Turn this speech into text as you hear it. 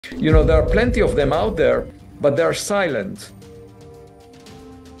You know, there are plenty of them out there, but they're silent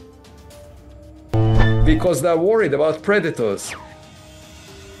because they're worried about predators.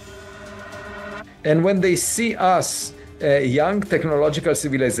 And when they see us, a young technological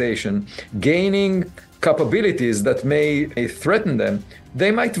civilization, gaining capabilities that may threaten them,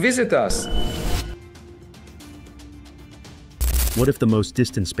 they might visit us. What if the most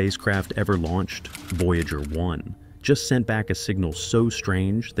distant spacecraft ever launched, Voyager 1, just sent back a signal so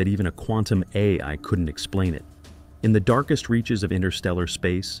strange that even a quantum AI couldn't explain it? In the darkest reaches of interstellar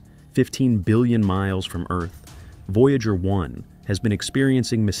space, 15 billion miles from Earth, Voyager 1 has been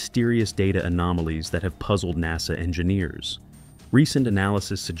experiencing mysterious data anomalies that have puzzled NASA engineers. Recent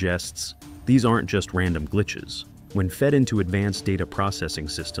analysis suggests these aren't just random glitches. When fed into advanced data processing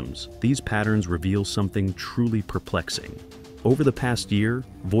systems, these patterns reveal something truly perplexing. Over the past year,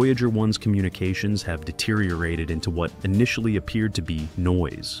 Voyager 1's communications have deteriorated into what initially appeared to be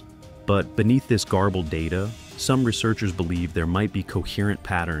noise. But beneath this garbled data, some researchers believe there might be coherent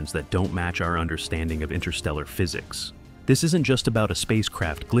patterns that don't match our understanding of interstellar physics. This isn't just about a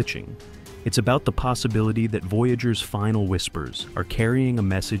spacecraft glitching. It's about the possibility that Voyager's final whispers are carrying a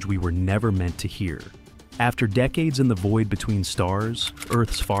message we were never meant to hear. After decades in the void between stars,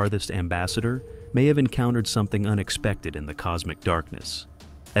 Earth's farthest ambassador may have encountered something unexpected in the cosmic darkness.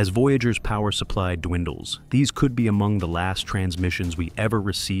 As Voyager's power supply dwindles, these could be among the last transmissions we ever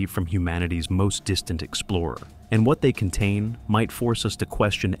receive from humanity's most distant explorer, and what they contain might force us to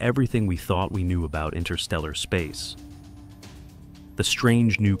question everything we thought we knew about interstellar space. The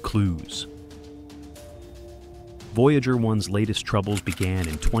strange new clues. Voyager 1's latest troubles began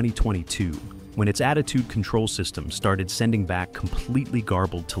in 2022, when its attitude control system started sending back completely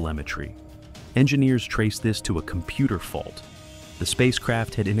garbled telemetry. Engineers traced this to a computer fault. The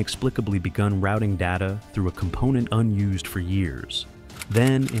spacecraft had inexplicably begun routing data through a component unused for years.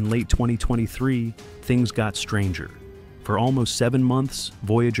 Then, in late 2023, things got stranger. For almost 7 months,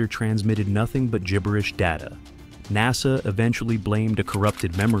 Voyager transmitted nothing but gibberish data. NASA eventually blamed a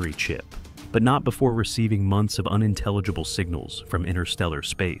corrupted memory chip, but not before receiving months of unintelligible signals from interstellar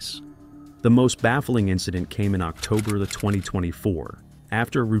space. The most baffling incident came in October 2024.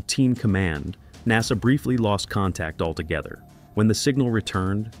 After a routine command, NASA briefly lost contact altogether. When the signal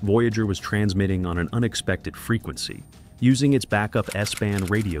returned, Voyager was transmitting on an unexpected frequency, using its backup S-band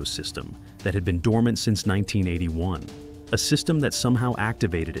radio system that had been dormant since 1981, a system that somehow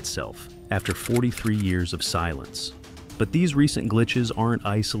activated itself after 43 years of silence. But these recent glitches aren't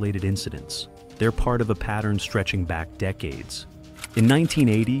isolated incidents. They're part of a pattern stretching back decades. In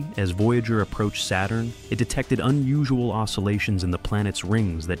 1980, as Voyager approached Saturn, it detected unusual oscillations in the planet's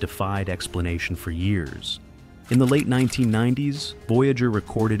rings that defied explanation for years. In the late 1990s, Voyager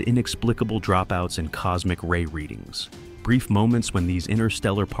recorded inexplicable dropouts in cosmic ray readings, brief moments when these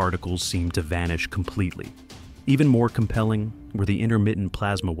interstellar particles seemed to vanish completely. Even more compelling were the intermittent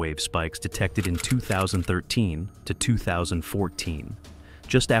plasma wave spikes detected in 2013 to 2014,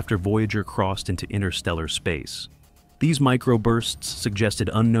 just after Voyager crossed into interstellar space. These microbursts suggested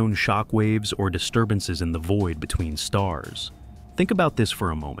unknown shock waves or disturbances in the void between stars. Think about this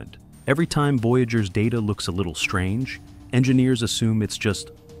for a moment. Every time Voyager's data looks a little strange, engineers assume it's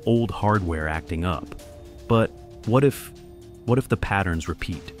just old hardware acting up. But what if the patterns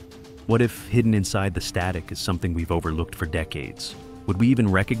repeat? What if hidden inside the static is something we've overlooked for decades? Would we even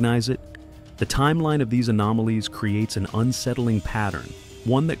recognize it? The timeline of these anomalies creates an unsettling pattern,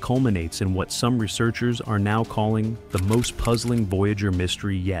 one that culminates in what some researchers are now calling the most puzzling Voyager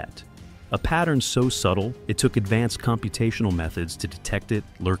mystery yet. A pattern so subtle, it took advanced computational methods to detect it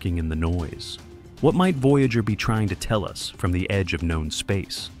lurking in the noise. What might Voyager be trying to tell us from the edge of known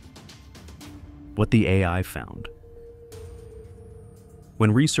space? What the AI found.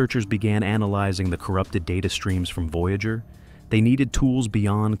 When researchers began analyzing the corrupted data streams from Voyager, they needed tools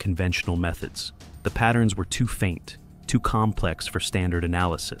beyond conventional methods. The patterns were too faint, too complex for standard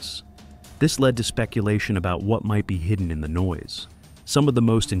analysis. This led to speculation about what might be hidden in the noise. Some of the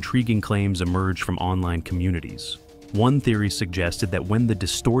most intriguing claims emerged from online communities. One theory suggested that when the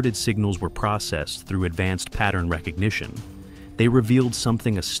distorted signals were processed through advanced pattern recognition, they revealed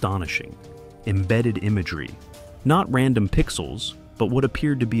something astonishing: embedded imagery. Not random pixels, but what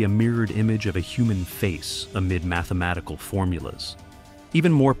appeared to be a mirrored image of a human face amid mathematical formulas.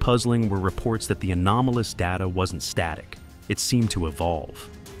 Even more puzzling were reports that the anomalous data wasn't static, it seemed to evolve.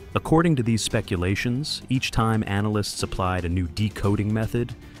 According to these speculations, each time analysts applied a new decoding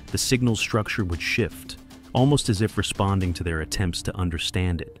method, the signal structure would shift, almost as if responding to their attempts to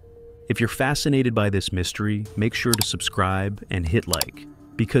understand it. If you're fascinated by this mystery, make sure to subscribe and hit like,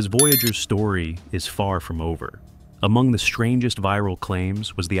 because Voyager's story is far from over. Among the strangest viral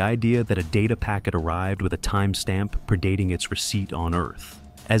claims was the idea that a data packet arrived with a timestamp predating its receipt on Earth,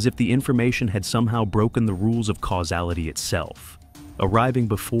 as if the information had somehow broken the rules of causality itself, arriving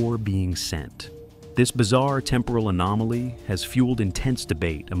before being sent. This bizarre temporal anomaly has fueled intense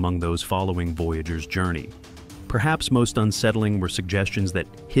debate among those following Voyager's journey. Perhaps most unsettling were suggestions that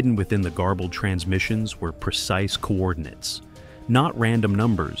hidden within the garbled transmissions were precise coordinates, not random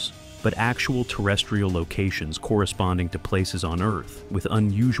numbers, but actual terrestrial locations corresponding to places on Earth with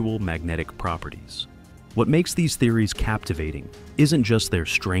unusual magnetic properties. What makes these theories captivating isn't just their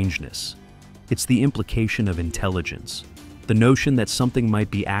strangeness, it's the implication of intelligence, the notion that something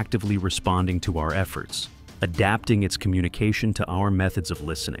might be actively responding to our efforts, adapting its communication to our methods of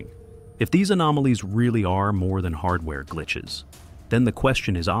listening. If these anomalies really are more than hardware glitches, then the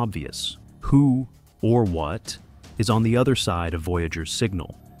question is obvious: who or what is on the other side of Voyager's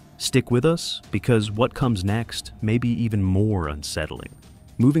signal? Stick with us, because what comes next may be even more unsettling.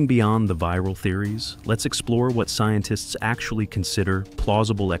 Moving beyond the viral theories, let's explore what scientists actually consider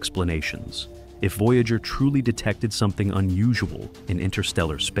plausible explanations if Voyager truly detected something unusual in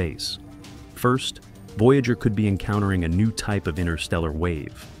interstellar space. First, Voyager could be encountering a new type of interstellar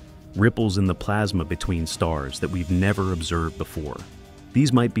wave, ripples in the plasma between stars that we've never observed before.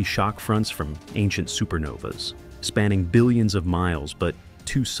 These might be shock fronts from ancient supernovas, spanning billions of miles but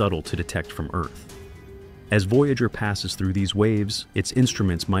too subtle to detect from Earth. As Voyager passes through these waves, its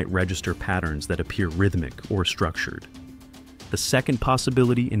instruments might register patterns that appear rhythmic or structured. The second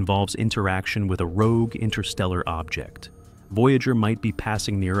possibility involves interaction with a rogue interstellar object. Voyager might be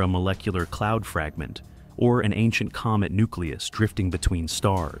passing near a molecular cloud fragment or an ancient comet nucleus drifting between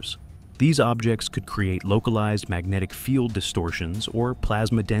stars. These objects could create localized magnetic field distortions or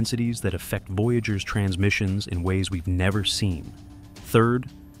plasma densities that affect Voyager's transmissions in ways we've never seen. Third,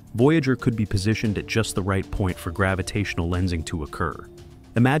 Voyager could be positioned at just the right point for gravitational lensing to occur.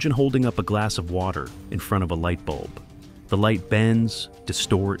 Imagine holding up a glass of water in front of a light bulb. The light bends,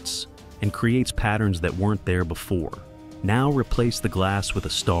 distorts, and creates patterns that weren't there before. Now replace the glass with a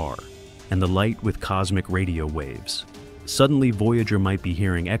star, and the light with cosmic radio waves. Suddenly, Voyager might be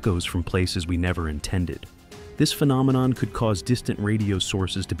hearing echoes from places we never intended. This phenomenon could cause distant radio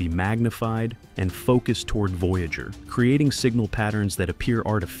sources to be magnified and focused toward Voyager, creating signal patterns that appear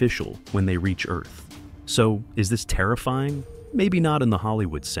artificial when they reach Earth. So, is this terrifying? Maybe not in the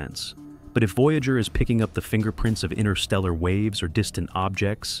Hollywood sense. But if Voyager is picking up the fingerprints of interstellar waves or distant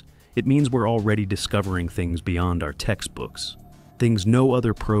objects, it means we're already discovering things beyond our textbooks, things no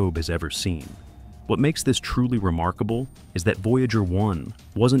other probe has ever seen. What makes this truly remarkable is that Voyager 1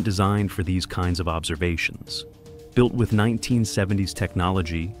 wasn't designed for these kinds of observations. Built with 1970s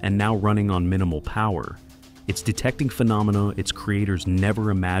technology and now running on minimal power, it's detecting phenomena its creators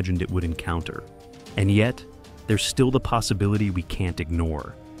never imagined it would encounter. And yet, there's still the possibility we can't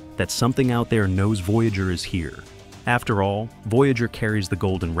ignore, that something out there knows Voyager is here. After all, Voyager carries the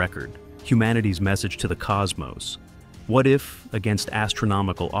golden record, humanity's message to the cosmos. What if, against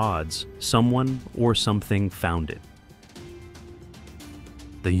astronomical odds, someone or something found it?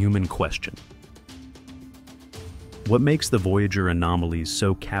 The human question. What makes the Voyager anomalies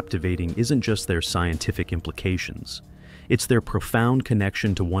so captivating isn't just their scientific implications. It's their profound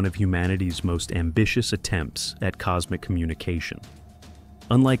connection to one of humanity's most ambitious attempts at cosmic communication.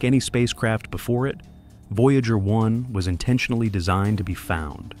 Unlike any spacecraft before it, Voyager 1 was intentionally designed to be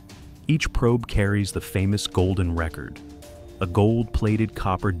found. Each probe carries the famous golden record, a gold-plated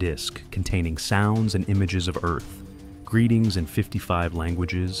copper disc containing sounds and images of Earth, greetings in 55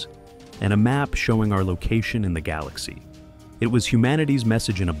 languages, and a map showing our location in the galaxy. It was humanity's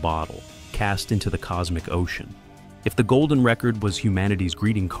message in a bottle, cast into the cosmic ocean. If the golden record was humanity's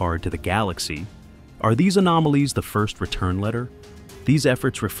greeting card to the galaxy, are these anomalies the first return letter? These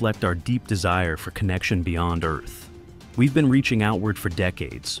efforts reflect our deep desire for connection beyond Earth. We've been reaching outward for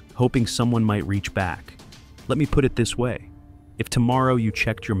decades, hoping someone might reach back. Let me put it this way. If tomorrow you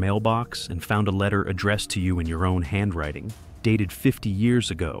checked your mailbox and found a letter addressed to you in your own handwriting, dated 50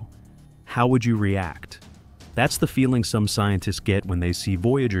 years ago, how would you react? That's the feeling some scientists get when they see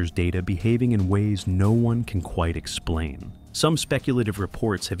Voyager's data behaving in ways no one can quite explain. Some speculative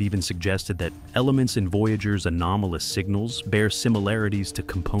reports have even suggested that elements in Voyager's anomalous signals bear similarities to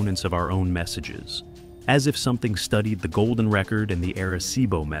components of our own messages, as if something studied the golden record and the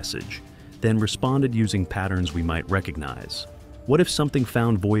Arecibo message, then responded using patterns we might recognize. What if something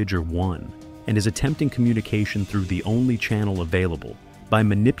found Voyager 1 and is attempting communication through the only channel available by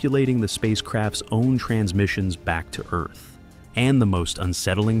manipulating the spacecraft's own transmissions back to Earth? And the most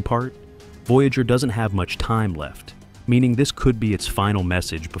unsettling part, Voyager doesn't have much time left, meaning this could be its final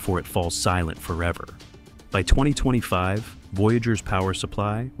message before it falls silent forever. By 2025, Voyager's power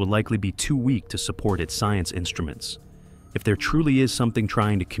supply will likely be too weak to support its science instruments. If there truly is something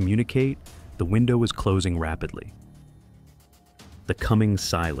trying to communicate, the window is closing rapidly. The coming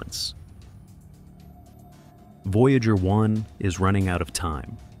silence. Voyager 1 is running out of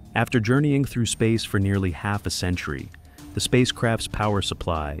time. After journeying through space for nearly half a century, the spacecraft's power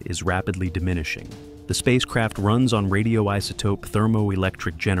supply is rapidly diminishing. The spacecraft runs on radioisotope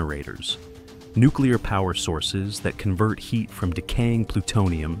thermoelectric generators, nuclear power sources that convert heat from decaying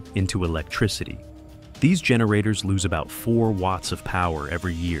plutonium into electricity. These generators lose about 4 watts of power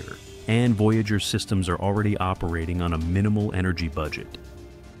every year, and Voyager's systems are already operating on a minimal energy budget.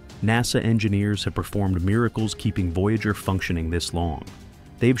 NASA engineers have performed miracles keeping Voyager functioning this long.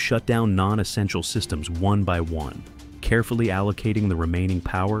 They've shut down non-essential systems one by one, carefully allocating the remaining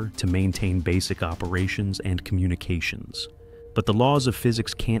power to maintain basic operations and communications. But the laws of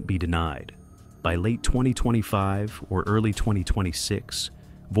physics can't be denied. By late 2025 or early 2026,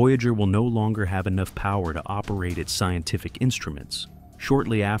 Voyager will no longer have enough power to operate its scientific instruments.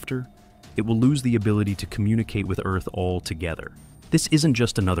 Shortly after, it will lose the ability to communicate with Earth altogether. This isn't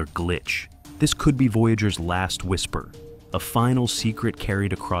just another glitch. This could be Voyager's last whisper, a final secret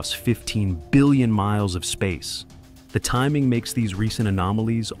carried across 15 billion miles of space. The timing makes these recent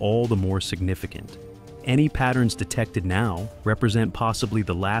anomalies all the more significant. Any patterns detected now represent possibly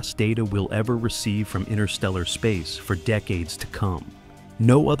the last data we'll ever receive from interstellar space for decades to come.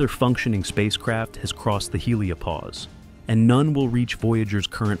 No other functioning spacecraft has crossed the heliopause, and none will reach Voyager's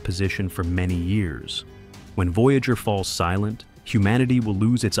current position for many years. When Voyager falls silent, humanity will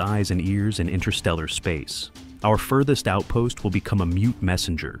lose its eyes and ears in interstellar space. Our furthest outpost will become a mute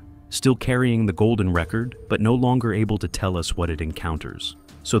messenger, still carrying the golden record, but no longer able to tell us what it encounters.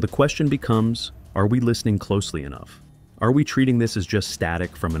 So the question becomes, are we listening closely enough? Are we treating this as just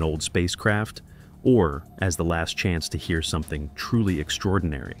static from an old spacecraft, or as the last chance to hear something truly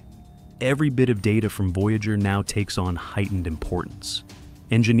extraordinary? Every bit of data from Voyager now takes on heightened importance.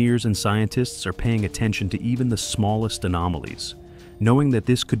 Engineers and scientists are paying attention to even the smallest anomalies, knowing that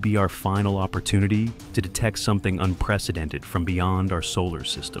this could be our final opportunity to detect something unprecedented from beyond our solar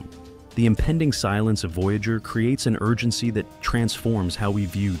system. The impending silence of Voyager creates an urgency that transforms how we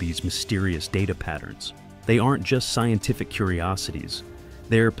view these mysterious data patterns. They aren't just scientific curiosities.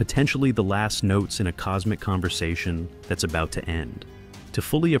 They're potentially the last notes in a cosmic conversation that's about to end. To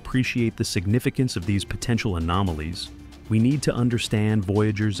fully appreciate the significance of these potential anomalies, we need to understand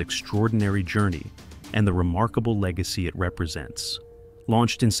Voyager's extraordinary journey and the remarkable legacy it represents.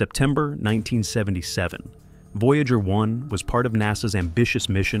 Launched in September 1977, Voyager 1 was part of NASA's ambitious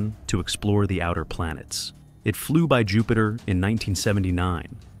mission to explore the outer planets. It flew by Jupiter in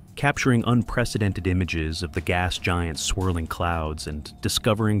 1979, capturing unprecedented images of the gas giant's swirling clouds and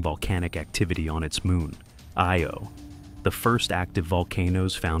discovering volcanic activity on its moon, Io, the first active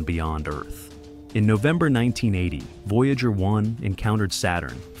volcanoes found beyond Earth. In November 1980, Voyager 1 encountered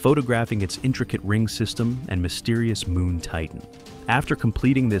Saturn, photographing its intricate ring system and mysterious moon Titan. After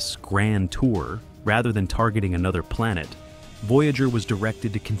completing this grand tour, rather than targeting another planet, Voyager was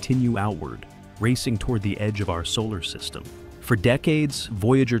directed to continue outward, racing toward the edge of our solar system. For decades,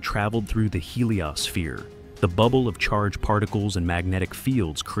 Voyager traveled through the heliosphere, the bubble of charged particles and magnetic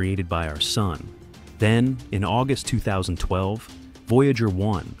fields created by our Sun. Then, in August 2012, Voyager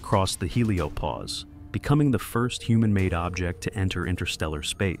 1 crossed the heliopause, becoming the first human-made object to enter interstellar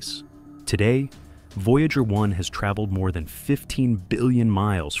space. Today, Voyager 1 has traveled more than 15 billion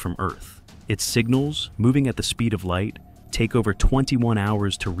miles from Earth. Its signals, moving at the speed of light, take over 21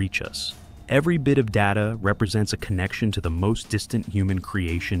 hours to reach us. Every bit of data represents a connection to the most distant human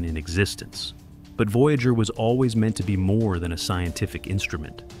creation in existence. But Voyager was always meant to be more than a scientific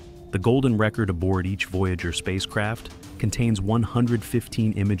instrument. The golden record aboard each Voyager spacecraft contains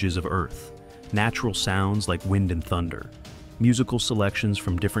 115 images of Earth, natural sounds like wind and thunder, musical selections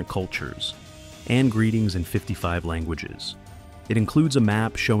from different cultures, and greetings in 55 languages. It includes a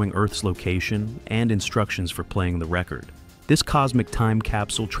map showing Earth's location and instructions for playing the record. This cosmic time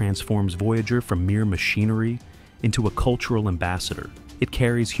capsule transforms Voyager from mere machinery into a cultural ambassador. It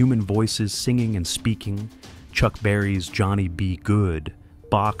carries human voices singing and speaking, Chuck Berry's Johnny B. Goode,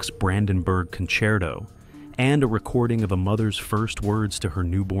 Bach's Brandenburg Concerto, and a recording of a mother's first words to her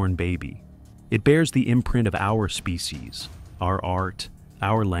newborn baby. It bears the imprint of our species, our art,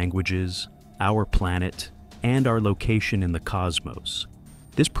 our languages, our planet, and our location in the cosmos.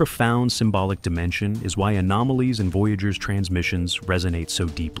 This profound symbolic dimension is why anomalies in Voyager's transmissions resonate so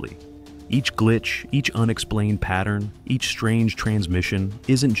deeply. Each glitch, each unexplained pattern, each strange transmission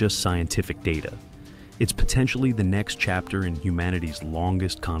isn't just scientific data. It's potentially the next chapter in humanity's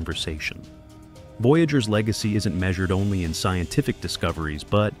longest conversation. Voyager's legacy isn't measured only in scientific discoveries,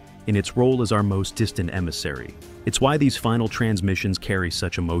 but in its role as our most distant emissary. It's why these final transmissions carry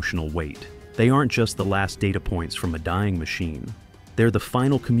such emotional weight. They aren't just the last data points from a dying machine. They're the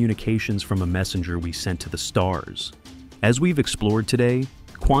final communications from a messenger we sent to the stars. As we've explored today,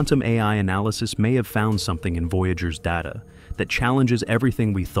 quantum AI analysis may have found something in Voyager's data that challenges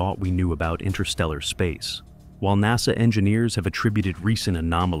everything we thought we knew about interstellar space. While NASA engineers have attributed recent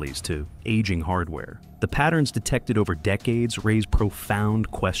anomalies to aging hardware, the patterns detected over decades raise profound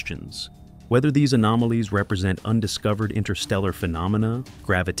questions. Whether these anomalies represent undiscovered interstellar phenomena,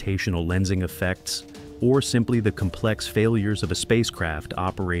 gravitational lensing effects, or simply the complex failures of a spacecraft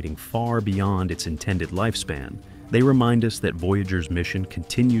operating far beyond its intended lifespan, they remind us that Voyager's mission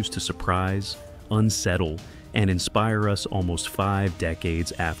continues to surprise, unsettle, and inspire us almost 5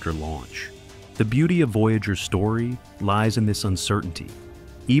 decades after launch. The beauty of Voyager's story lies in this uncertainty.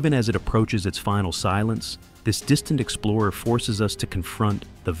 Even as it approaches its final silence, this distant explorer forces us to confront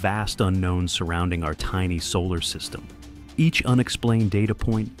the vast unknown surrounding our tiny solar system. Each unexplained data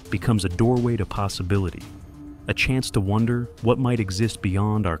point becomes a doorway to possibility, a chance to wonder what might exist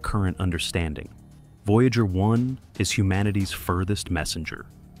beyond our current understanding. Voyager 1 is humanity's furthest messenger,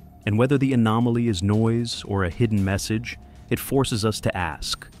 and whether the anomaly is noise or a hidden message, it forces us to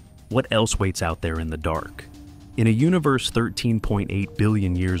ask, what else waits out there in the dark? In a universe 13.8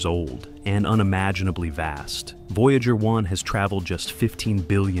 billion years old and unimaginably vast, Voyager 1 has traveled just 15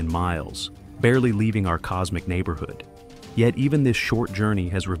 billion miles, barely leaving our cosmic neighborhood. Yet even this short journey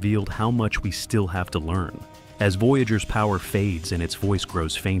has revealed how much we still have to learn. As Voyager's power fades and its voice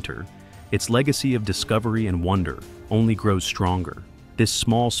grows fainter, its legacy of discovery and wonder only grows stronger. This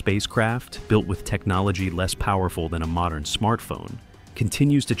small spacecraft, built with technology less powerful than a modern smartphone,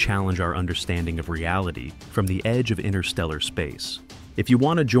 continues to challenge our understanding of reality from the edge of interstellar space. If you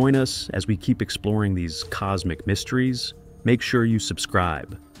want to join us as we keep exploring these cosmic mysteries, make sure you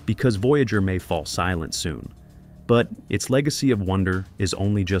subscribe, because Voyager may fall silent soon. But its legacy of wonder is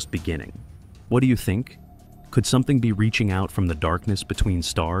only just beginning. What do you think? Could something be reaching out from the darkness between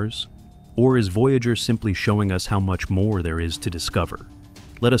stars? Or is Voyager simply showing us how much more there is to discover?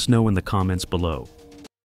 Let us know in the comments below.